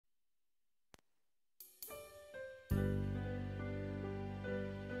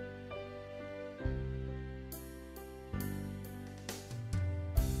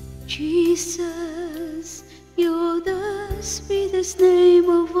Jesus, you're the sweetest name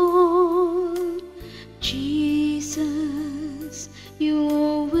of all. Jesus, you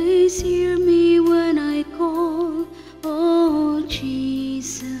always hear me when I call. Oh,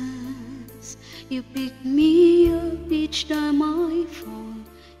 Jesus, you pick me up each time I fall.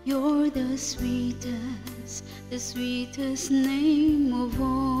 You're the sweetest name of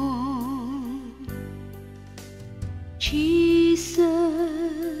all.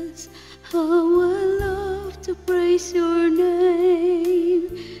 Jesus, how I love to praise your name.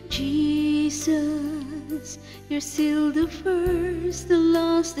 Jesus, you're still the first, the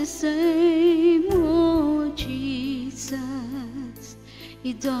last, the same. Oh, Jesus,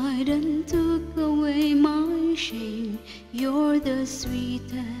 you died and took away my shame. You're the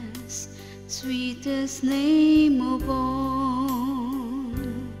sweetest name of all.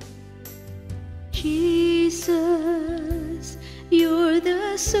 Jesus, you're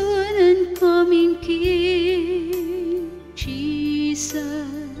the soon and coming King.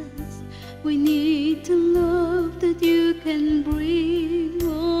 Jesus, we need the love that you can bring.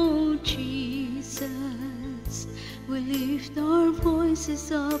 Oh, Jesus, we lift our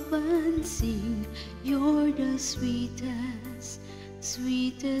voices up and sing. You're the sweetest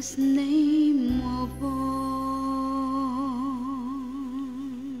name of all.